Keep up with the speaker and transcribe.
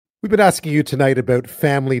We've been asking you tonight about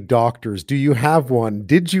family doctors. Do you have one?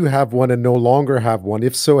 Did you have one and no longer have one?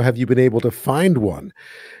 If so, have you been able to find one?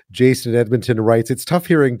 Jason in Edmonton writes, it's tough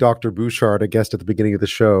hearing Dr. Bouchard, a guest at the beginning of the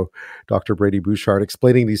show, Dr. Brady Bouchard,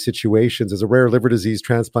 explaining these situations. As a rare liver disease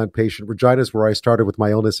transplant patient, Regina is where I started with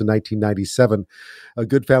my illness in 1997. A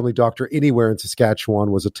good family doctor anywhere in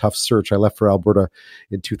Saskatchewan was a tough search. I left for Alberta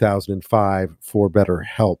in 2005 for better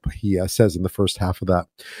help, he says in the first half of that.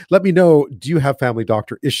 Let me know, do you have family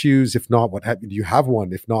doctor issues? If not, what do you have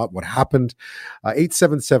one? If not, what happened?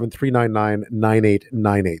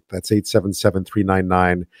 877-399-9898. That's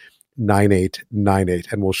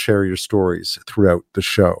 877-399-9898. And we'll share your stories throughout the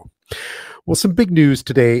show. Well, some big news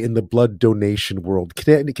today in the blood donation world.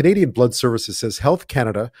 Canadian Blood Services says Health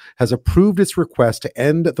Canada has approved its request to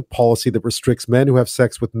end the policy that restricts men who have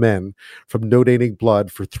sex with men from donating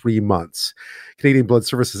blood for 3 months. Canadian Blood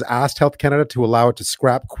Services asked Health Canada to allow it to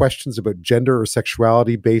scrap questions about gender or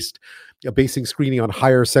sexuality basing screening on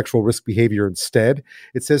higher sexual risk behavior instead.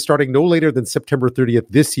 It says starting no later than September 30th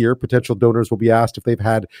this year, potential donors will be asked if they've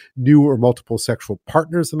had new or multiple sexual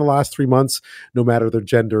partners in the last 3 months, no matter their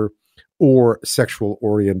gender or sexual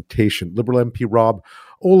orientation. Liberal MP Rob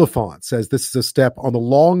Oliphant says this is a step on the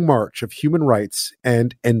long march of human rights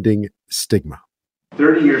and ending stigma.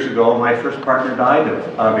 30 years ago, my first partner died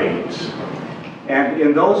of AIDS. And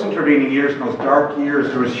in those intervening years, in those dark years,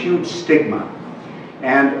 there was huge stigma.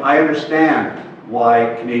 And I understand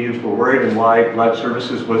why Canadians were worried and why Blood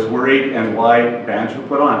Services was worried and why bans were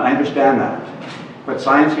put on. I understand that. But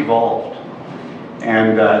science evolved.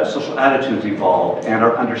 And social attitudes evolved, and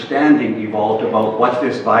our understanding evolved about what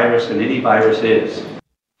this virus and any virus is.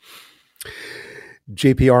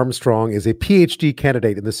 JP Armstrong is a PhD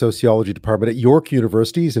candidate in the sociology department at York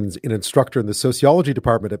University. He's an instructor in the sociology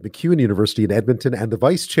department at MacEwan University in Edmonton and the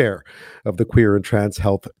vice chair of the Queer and Trans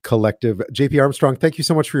Health Collective. JP Armstrong, thank you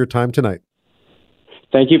so much for your time tonight.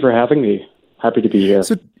 Thank you for having me. Happy to be here.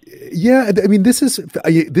 So, yeah, I mean, this is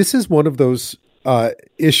one of those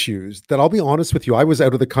issues that I'll be honest with you, I was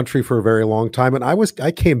out of the country for a very long time, and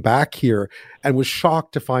I came back here and was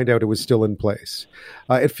shocked to find out it was still in place.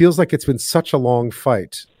 It feels like it's been such a long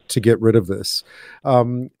fight to get rid of this.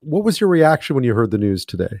 What was your reaction when you heard the news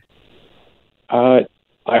today? I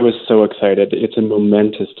was so excited. It's a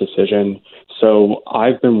momentous decision. So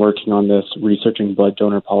I've been working on this, researching blood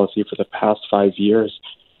donor policy for the past 5 years,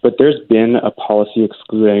 but there's been a policy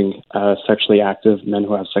excluding sexually active men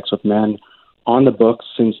who have sex with men on the books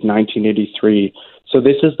since 1983. So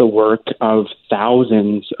this is the work of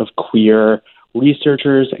thousands of queer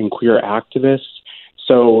researchers and queer activists.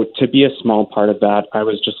 So to be a small part of that, I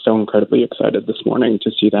was just so incredibly excited this morning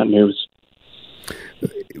to see that news.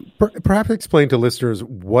 Perhaps explain to listeners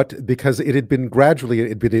because it had been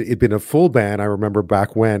it'd been a full ban, I remember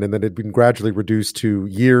back when, and then it'd been gradually reduced to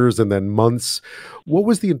years and then months. What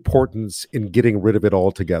was the importance in getting rid of it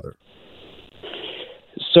altogether?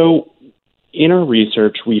 So in our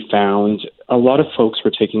research, we found a lot of folks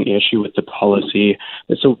were taking issue with the policy.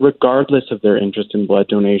 So regardless of their interest in blood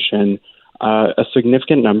donation, a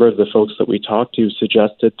significant number of the folks that we talked to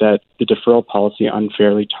suggested that the deferral policy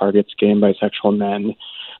unfairly targets gay and bisexual men.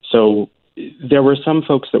 So there were some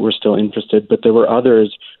folks that were still interested, but there were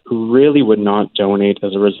others who really would not donate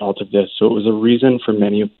as a result of this. So it was a reason for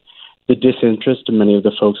many of the disinterest in many of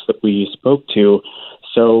the folks that we spoke to.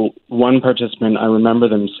 So one participant, I remember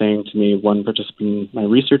them saying to me, one participant in my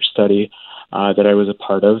research study that I was a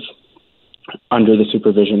part of under the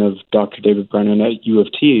supervision of Dr. David Brennan at U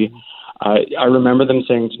of T, I remember them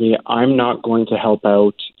saying to me, I'm not going to help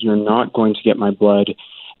out, you're not going to get my blood,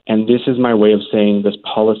 and this is my way of saying this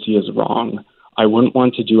policy is wrong. I wouldn't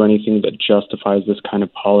want to do anything that justifies this kind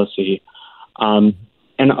of policy.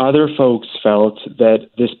 And other folks felt that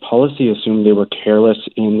this policy assumed they were careless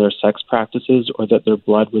in their sex practices or that their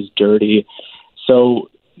blood was dirty.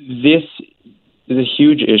 So this is a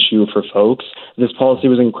huge issue for folks. This policy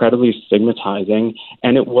was incredibly stigmatizing,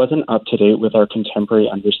 and it wasn't up to date with our contemporary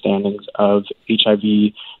understandings of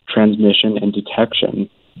HIV transmission and detection.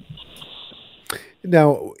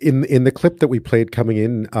 Now, in the clip that we played coming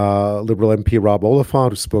in, Liberal MP Rob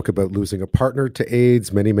Oliphant, who spoke about losing a partner to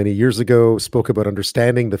AIDS many, many years ago, spoke about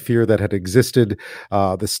understanding the fear that had existed,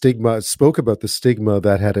 the stigma, spoke about the stigma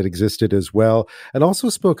that had existed as well, and also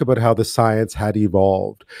spoke about how the science had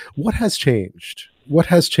evolved. What has changed? What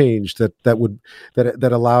has changed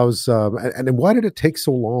that allows, and why did it take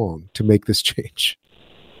so long to make this change?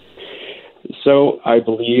 So I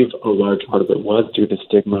believe a large part of it was due to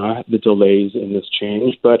stigma, the delays in this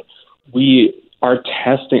change, but we are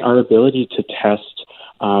testing, our ability to test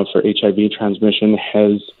for HIV transmission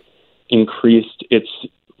has increased. It's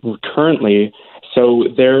currently So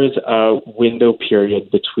there's a window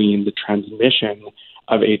period between the transmission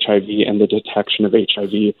of HIV and the detection of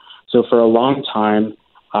HIV. So for a long time,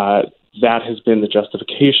 that has been the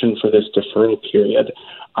justification for this deferral period.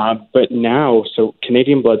 But now, so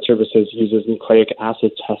Canadian Blood Services uses nucleic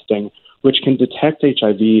acid testing, which can detect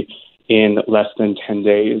HIV in less than 10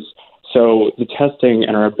 days. So the testing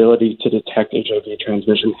and our ability to detect HIV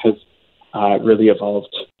transmission has really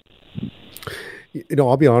evolved. You know,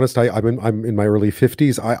 I'll be honest. I'm in my early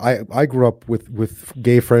 50s. I grew up with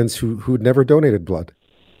gay friends who'd never donated blood.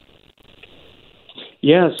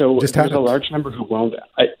 Yeah, so there's a large number who won't.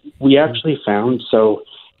 We actually found, so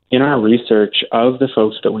in our research of the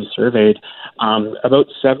folks that we surveyed, about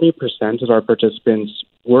 70% of our participants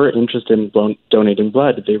were interested in donating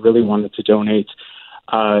blood. They really wanted to donate.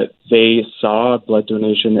 They saw blood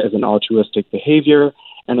donation as an altruistic behavior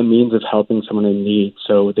and a means of helping someone in need.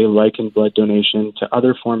 So they likened blood donation to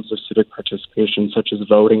other forms of civic participation, such as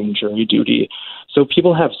voting and jury duty. So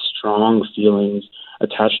people have strong feelings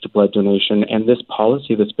attached to blood donation, and this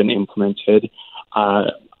policy that's been implemented,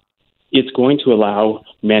 it's going to allow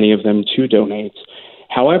many of them to donate.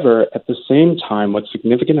 However, at the same time, what's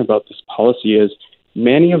significant about this policy is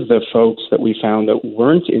many of the folks that we found that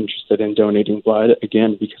weren't interested in donating blood,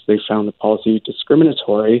 again, because they found the policy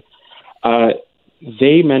discriminatory,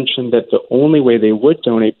 they mentioned that the only way they would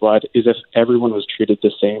donate blood is if everyone was treated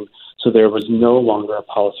the same. So there was no longer a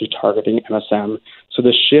policy targeting MSM. So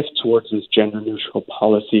the shift towards this gender-neutral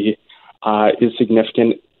policy is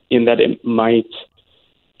significant in that it might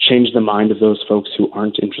change the mind of those folks who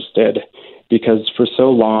aren't interested. Because for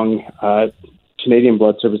so long, Canadian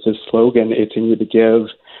Blood Services slogan, "It's in you to give,"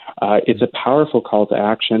 it's a powerful call to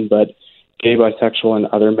action, but gay, bisexual, and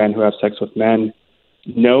other men who have sex with men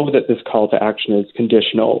know that this call to action is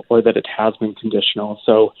conditional, or that it has been conditional.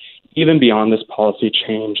 So even beyond this policy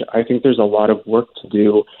change, I think there's a lot of work to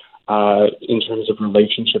do in terms of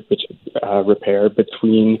relationship repair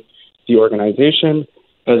between the organization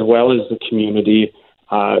as well as the community,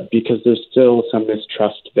 because there's still some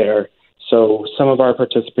mistrust there. So some of our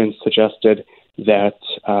participants suggested that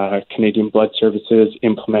Canadian Blood Services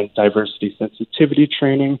implement diversity sensitivity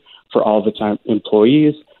training for all the time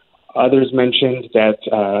employees. Others mentioned that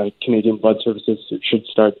Canadian Blood Services should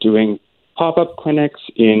start doing pop-up clinics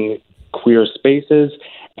in queer spaces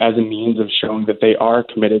as a means of showing that they are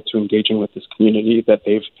committed to engaging with this community that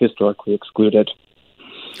they've historically excluded.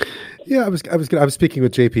 Yeah, I was speaking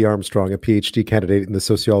with J.P. Armstrong, a PhD candidate in the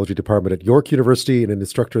sociology department at York University and an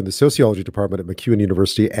instructor in the sociology department at MacEwan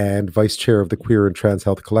University and vice chair of the Queer and Trans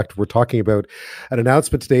Health Collective. We're talking about an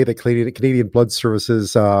announcement today that Canadian Blood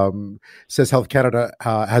Services says Health Canada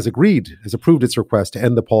has approved its request to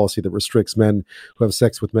end the policy that restricts men who have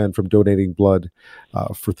sex with men from donating blood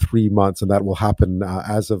for 3 months, and that will happen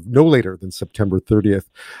as of no later than September 30th.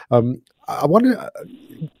 I want to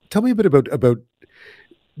tell me a bit about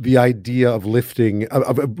the idea of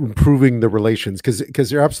of improving the relations,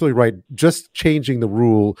 because you're absolutely right. Just changing the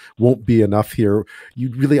rule won't be enough here.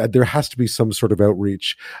 There has to be some sort of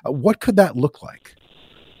outreach. What could that look like?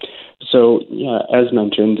 So, as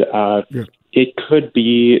mentioned, it could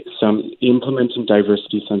be some implementing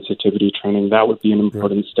diversity sensitivity training. That would be an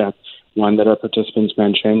important step. One that our participants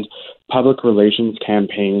mentioned, public relations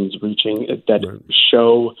campaigns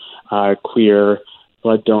show queer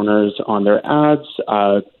blood donors on their ads,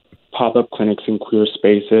 pop-up clinics in queer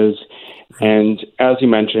spaces. And as you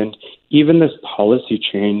mentioned, even this policy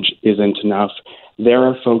change isn't enough. There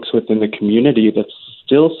are folks within the community that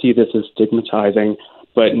still see this as stigmatizing,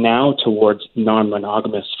 but now towards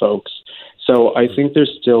non-monogamous folks. So I think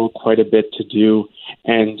there's still quite a bit to do,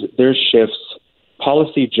 and there's shifts.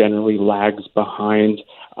 Policy generally lags behind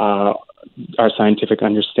our scientific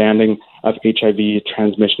understanding of HIV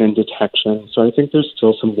transmission and detection. So I think there's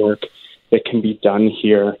still some work that can be done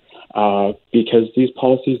here because these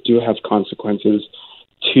policies do have consequences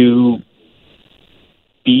to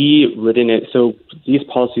be written. So these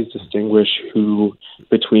policies distinguish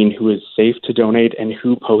between who is safe to donate and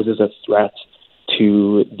who poses a threat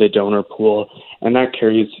to the donor pool, and that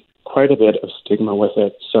carries quite a bit of stigma with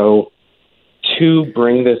it. So to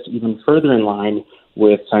bring this even further in line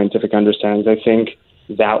with scientific understandings, I think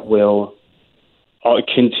that will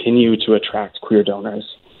continue to attract queer donors.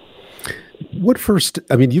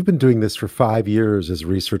 You've been doing this for 5 years as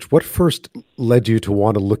research. What first led you to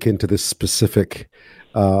want to look into this specific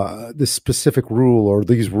rule or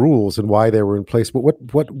these rules and why they were in place? But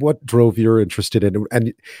what drove your interest in it?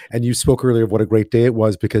 And you spoke earlier of what a great day it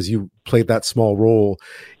was because you played that small role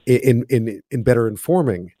in better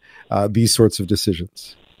informing these sorts of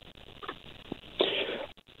decisions.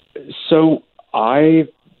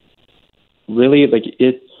 really,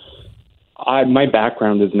 my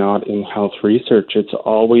background is not in health research. It's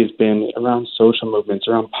always been around social movements,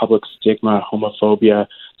 around public stigma, homophobia.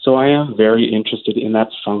 So I am very interested in that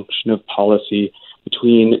function of policy,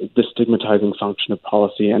 between the stigmatizing function of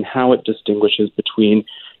policy and how it distinguishes between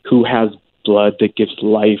who has blood that gives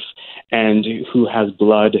life and who has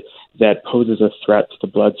blood that poses a threat to the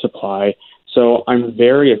blood supply. So I'm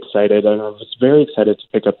very excited, and I was very excited to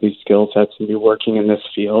pick up these skill sets and be working in this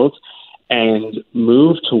field and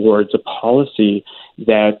move towards a policy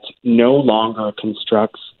that no longer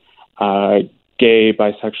constructs gay,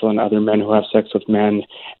 bisexual, and other men who have sex with men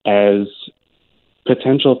as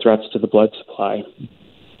potential threats to the blood supply.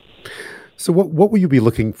 So what will you be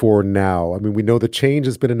looking for now? I mean, we know the change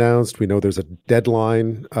has been announced. We know there's a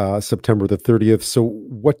deadline, September the 30th. So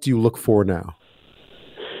what do you look for now?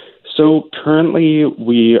 So currently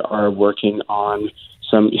we are working on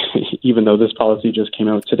some, even though this policy just came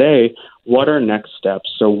out today, what are next steps?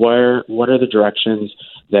 So what are the directions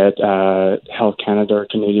that Health Canada or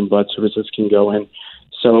Canadian Blood Services can go in?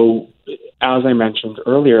 So as I mentioned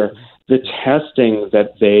earlier, the testing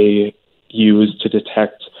that they use to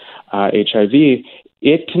detect HIV,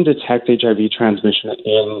 it can detect HIV transmission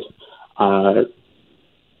in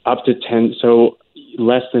up to 10, so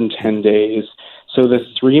less than 10 days. So the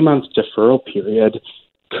 3-month deferral period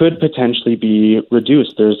could potentially be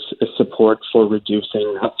reduced. There's a support for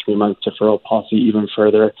reducing that 3-month deferral policy even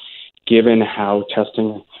further, given how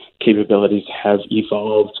testing capabilities have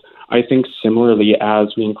evolved. I think similarly,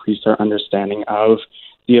 as we increase our understanding of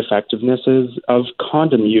the effectivenesses of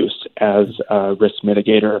condom use as a risk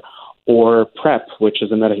mitigator, or PrEP, which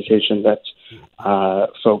is a medication that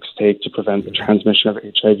folks take to prevent the transmission of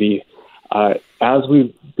HIV. As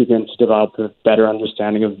we begin to develop a better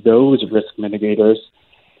understanding of those risk mitigators,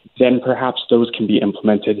 then perhaps those can be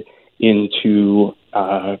implemented into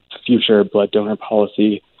future blood donor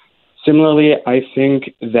policy. Similarly, I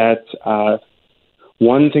think that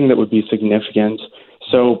one thing that would be significant,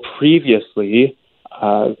 so previously,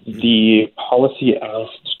 the policy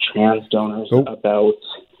asked trans donors about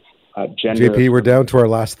gender. JP, we're down to our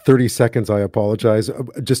last 30 seconds. I apologize.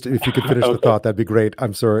 Just if you could finish the thought, that'd be great.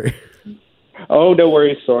 I'm sorry. Oh, no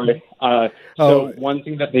worries. Sorry. So one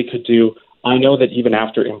thing that they could do, I know that even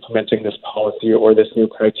after implementing this policy or this new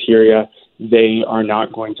criteria, they are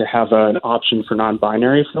not going to have an option for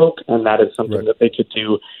non-binary folk, and that is something that they could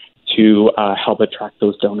do to help attract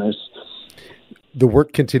those donors. The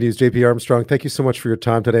work continues. JP Armstrong, thank you so much for your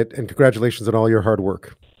time today, and congratulations on all your hard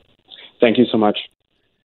work. Thank you so much.